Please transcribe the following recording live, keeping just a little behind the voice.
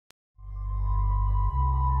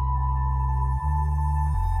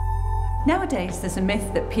Nowadays, there's a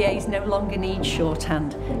myth that PAs no longer need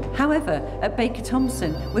shorthand. However, at Baker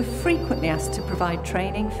Thomson, we're frequently asked to provide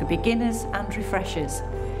training for beginners and refreshers.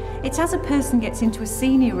 It's as a person gets into a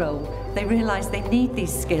senior role, they realise they need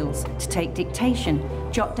these skills to take dictation,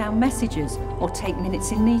 jot down messages, or take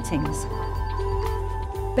minutes in meetings.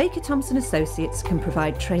 Baker Thomson Associates can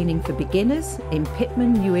provide training for beginners in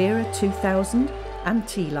Pitman New Era 2000 and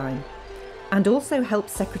T-Line, and also help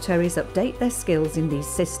secretaries update their skills in these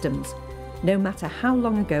systems, no matter how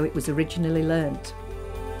long ago it was originally learnt.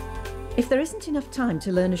 If there isn't enough time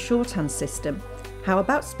to learn a shorthand system, how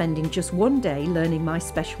about spending just one day learning my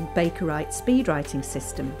special BakerWrite speedwriting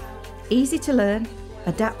system? Easy to learn,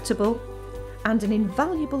 adaptable, and an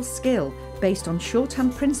invaluable skill based on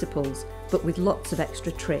shorthand principles, but with lots of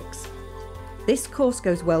extra tricks. This course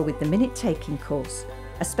goes well with the minute-taking course.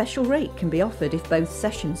 A special rate can be offered if both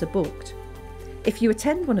sessions are booked. If you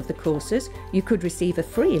attend one of the courses, you could receive a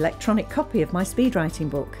free electronic copy of my speedwriting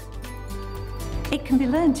book. It can be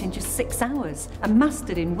learnt in just 6 hours and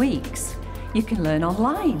mastered in weeks. You can learn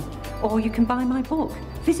online, or you can buy my book.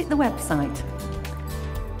 Visit the website.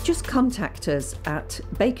 Just contact us at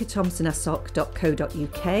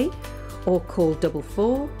bakerthomsonasoc.co.uk or call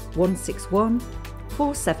 44 161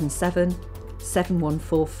 477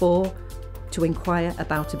 7144 to inquire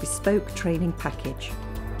about a bespoke training package.